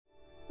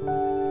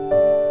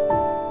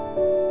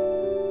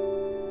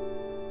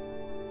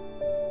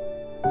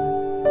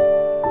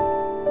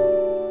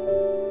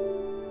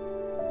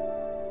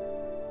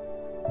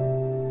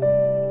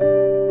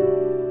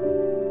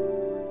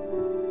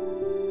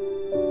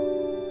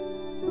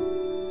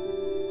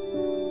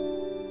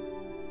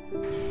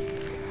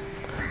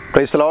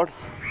Praise the Lord.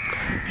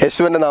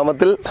 യേശുവിൻ്റെ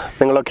നാമത്തിൽ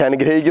നിങ്ങളൊക്കെ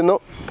അനുഗ്രഹിക്കുന്നു.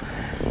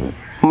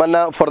 മന്ന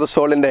ഫോർ ദ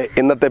സോളിൻ്റെ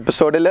ഇന്നത്തെ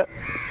എപ്പിസോഡിൽ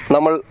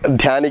നമ്മൾ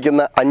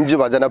ധ്യാനിക്കുന്ന 5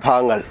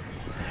 വചനഭാഗങ്ങൾ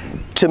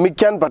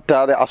ക്ഷമിക്കാൻ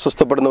പറ്റാതെ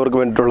അസ്വസ്ഥപ്പെടുന്നവർക്ക്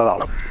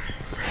വേണ്ടിയിട്ടുള്ളതാണ്.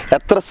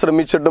 എത്ര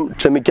ശ്രമിച്ചിട്ടും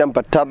ക്ഷമിക്കാൻ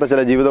പറ്റാത്ത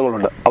ചില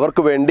ജീവിതങ്ങളുണ്ട്.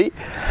 അവർക്ക് വേണ്ടി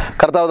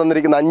കർത്താവ്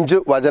തന്നിരിക്കുന്ന 5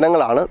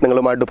 വചനങ്ങളാണ്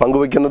നിങ്ങളുമായിട്ട്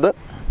പങ്കുവയ്ക്കുന്നത്.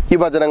 ഈ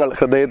വചനങ്ങൾ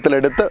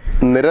ഹൃദയത്തിലെടുത്ത്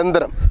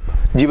നിരന്തരം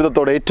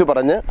ജീവിതത്തോട്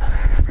ഏറ്റുപറഞ്ഞ്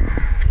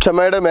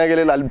ക്ഷമയുടെ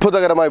മേഖലയിൽ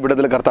അത്ഭുതകരമായ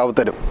വിടുതൽ കർത്താവ്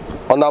തരും.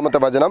 ഒന്നാമത്തെ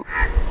വചനം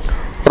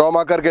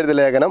റോമാക്കാർക്ക് എഴുതിയ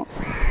ലേഖനം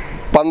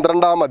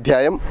 12-ാം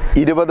അധ്യായം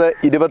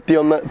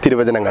 20-21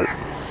 തിരുവചനങ്ങൾ.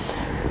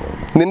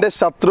 നിന്റെ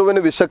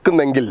ശത്രുവിന്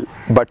വിശക്കുന്നെങ്കിൽ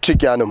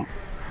ഭക്ഷിക്കാനും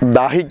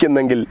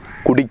ദാഹിക്കുന്നെങ്കിൽ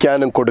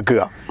കുടിക്കാനും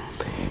കൊടുക്കുക.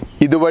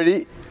 ഇതുവഴി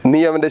നീ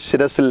അവൻ്റെ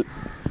ശിരസിൽ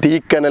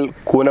തീക്കനൽ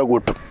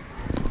കൂനകൂട്ടും.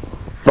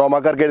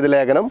 റോമാക്കാർക്ക് എഴുതിയ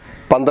ലേഖനം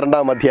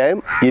 12-ാം അധ്യായം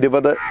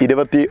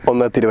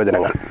 20-21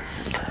 തിരുവചനങ്ങൾ.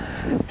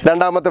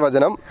 രണ്ടാമത്തെ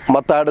വചനം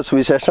മത്തായിയുടെ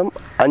സുവിശേഷം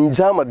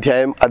 5-ാം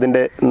അധ്യായം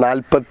അതിൻ്റെ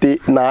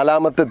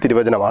 44-ാമത്തെ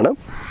തിരുവചനമാണ്.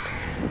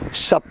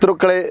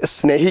 ശത്രുക്കളെ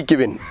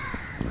സ്നേഹിക്കുവിൻ,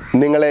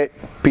 നിങ്ങളെ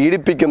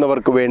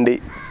പീഡിപ്പിക്കുന്നവർക്ക് വേണ്ടി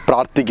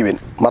പ്രാർത്ഥിക്കുവിൻ.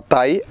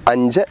 മത്തായി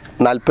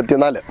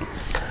 5:44.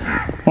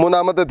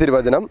 മൂന്നാമത്തെ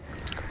തിരുവചനം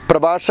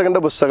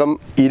പ്രഭാഷകൻ്റെ പുസ്തകം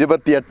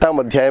 28-ാം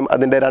അധ്യായം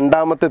അതിൻ്റെ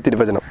 2-ാമത്തെ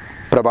തിരുവചനം.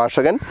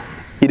 പ്രഭാഷകൻ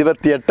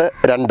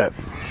 28:2.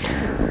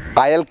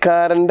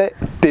 അയൽക്കാരൻ്റെ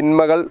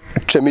തിന്മകൾ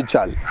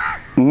ക്ഷമിച്ചാൽ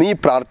നീ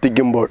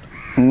പ്രാർത്ഥിക്കുമ്പോൾ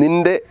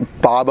നിന്റെ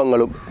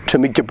പാപങ്ങളും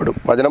ക്ഷമിക്കപ്പെടും.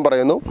 വചനം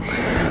പറയുന്നു,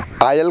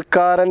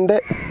 അയൽക്കാരൻ്റെ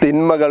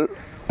തിന്മകൾ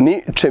നീ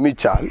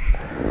ക്ഷമിച്ചാൽ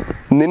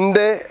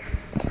നിന്റെ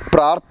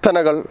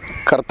പ്രാർത്ഥനകൾ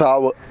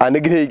കർത്താവ്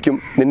അനുഗ്രഹിക്കും,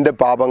 നിന്റെ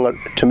പാപങ്ങൾ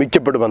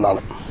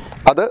ക്ഷമിക്കപ്പെടുമെന്നാണ്.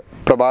 അത്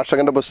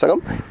പ്രഭാഷകൻ്റെ പുസ്തകം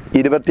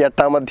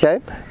 28-ാം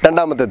അധ്യായം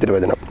 2-ാമത്തെ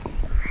തിരുവചനം.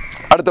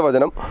 അടുത്ത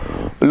വചനം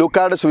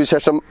ലൂക്കായുടെ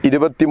സുവിശേഷം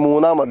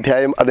 23-ാം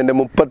അധ്യായം അതിൻ്റെ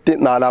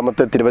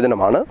 34-ാമത്തെ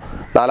തിരുവചനമാണ്.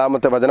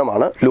 4-ാമത്തെ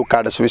വചനമാണ്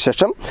ലൂക്കായുടെ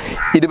സുവിശേഷം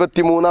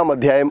 23-ാം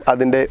അധ്യായം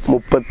അതിൻ്റെ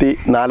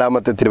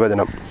 34-ാമത്തെ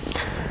തിരുവചനം.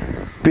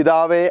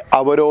 പിതാവേ,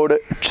 അവരോട്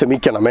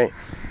ക്ഷമിക്കണമേ,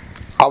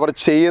 അവർ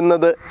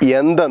ചെയ്യുന്നത്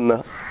എന്തെന്ന്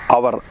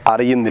അവർ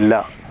അറിയുന്നില്ല.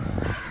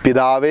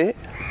 പിതാവേ,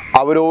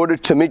 അവരോട്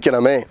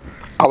ക്ഷമിക്കണമേ,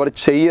 അവർ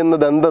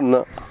ചെയ്യുന്നത്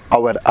എന്തെന്ന്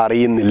അവർ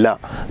അറിയുന്നില്ല.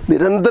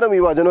 നിരന്തരം ഈ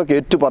വചനമൊക്കെ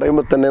ഏറ്റു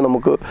പറയുമ്പോൾ തന്നെ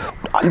നമുക്ക്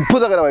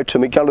അത്ഭുതകരമായി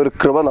ക്ഷമിക്കാനുള്ള ഒരു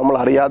കൃപ നമ്മൾ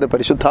അറിയാതെ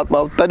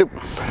പരിശുദ്ധാത്മാവ് തരും.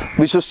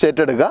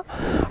 വിശ്വസിച്ചേറ്റെടുക്കുക.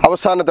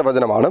 അവസാനത്തെ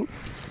വചനമാണ്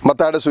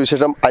മത്തായിയുടെ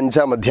സുവിശേഷം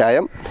 5-ാം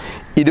അധ്യായം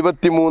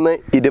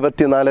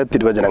 23-24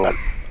 തിരുവചനങ്ങൾ.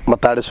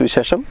 മത്തായിയുടെ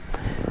സുവിശേഷം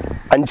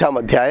 5-ാം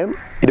അധ്യായം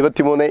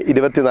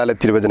 23-24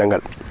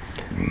 തിരുവചനങ്ങൾ.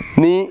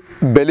 നീ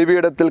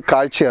ബലിപീഠത്തിൽ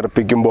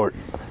കാഴ്ചയർപ്പിക്കുമ്പോൾ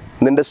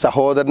നിന്റെ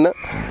സഹോദരന്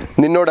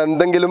നിന്നോട്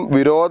എന്തെങ്കിലും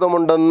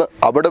വിരോധമുണ്ടെന്ന്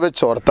അവിടെ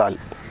വെച്ചോർത്താൽ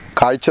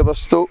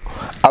കാഴ്ചവസ്തു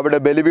അവിടെ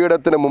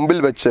ബലിപീഠത്തിന് മുമ്പിൽ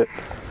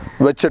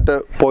വെച്ചിട്ട്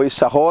പോയി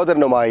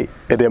സഹോദരനുമായി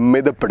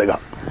രമ്യതപ്പെടുക.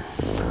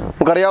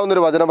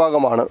 നമുക്കറിയാവുന്നൊരു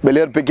വചനഭാഗമാണ്.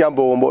 ബലിയർപ്പിക്കാൻ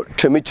പോകുമ്പോൾ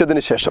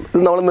ക്ഷമിച്ചതിന് ശേഷം,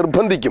 ഇത് നമ്മൾ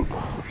നിർബന്ധിക്കും.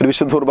 ഒരു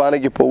വിശുദ്ധ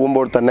കുർബാനയ്ക്ക്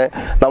പോകുമ്പോൾ തന്നെ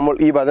നമ്മൾ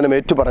ഈ വചനം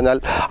ഏറ്റു പറഞ്ഞാൽ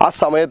ആ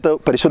സമയത്ത്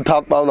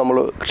പരിശുദ്ധാത്മാവ് നമ്മൾ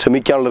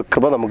ക്ഷമിക്കാനുള്ളൊരു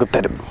കൃപ നമുക്ക്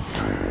തരും.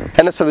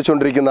 എന്നെ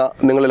ശ്രമിച്ചുകൊണ്ടിരിക്കുന്ന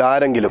നിങ്ങളിൽ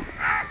ആരെങ്കിലും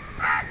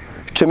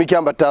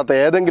ക്ഷമിക്കാൻ പറ്റാത്ത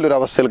ഏതെങ്കിലും ഒരു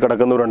അവസ്ഥയിൽ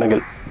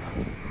കിടക്കുന്നവരുണ്ടെങ്കിൽ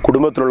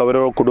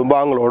കുടുംബത്തിലുള്ളവരോ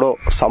കുടുംബാംഗങ്ങളോടോ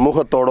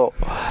സമൂഹത്തോടോ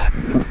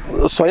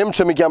സ്വയം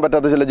ക്ഷമിക്കാൻ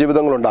പറ്റാത്ത ചില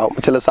ജീവിതങ്ങളുണ്ടാകും.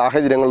 ചില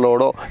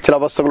സാഹചര്യങ്ങളോടോ ചില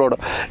അവസ്ഥകളോടോ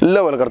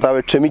എല്ലാം പോലെ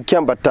കർത്താവ്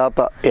ക്ഷമിക്കാൻ പറ്റാത്ത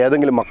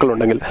ഏതെങ്കിലും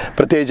മക്കളുണ്ടെങ്കിൽ,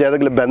 പ്രത്യേകിച്ച്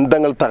ഏതെങ്കിലും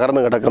ബന്ധങ്ങൾ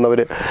തകർന്നു കിടക്കുന്നവർ,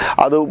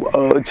 അത്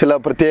ചില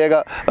പ്രത്യേക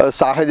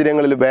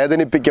സാഹചര്യങ്ങളിൽ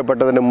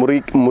വേദനിപ്പിക്കപ്പെട്ടതിൻ്റെ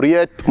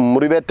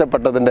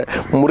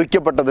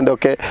മുറിക്കപ്പെട്ടതിൻ്റെ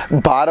ഒക്കെ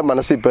ഭാരം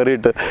മനസ്സിൽ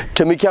പേറിയിട്ട്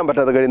ക്ഷമിക്കാൻ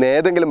പറ്റാതെ കഴിയുന്ന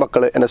ഏതെങ്കിലും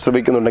മക്കൾ എന്നെ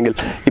ശ്രമിക്കുന്നുണ്ടെങ്കിൽ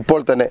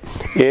ഇപ്പോൾ തന്നെ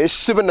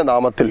യേശുവിൻ്റെ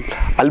നാമത്തിൽ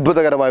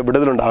അത്ഭുതകരമായ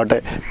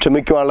വിടുതലുണ്ടാകട്ടെ.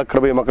 ക്ഷമിക്കുവാനുള്ള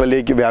കൃപയും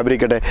മക്കളിലേക്ക്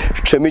വ്യാപരിക്കട്ടെ.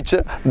 ക്ഷമിച്ച്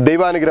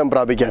ദൈവാനുഗ്രഹം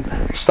പ്രാപിക്കാൻ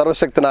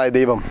സർവശക്തനായ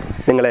ദൈവം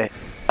നിങ്ങളെ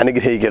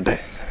അനുഗ്രഹിക്കട്ടെ.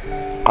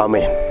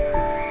 ആമേൻ.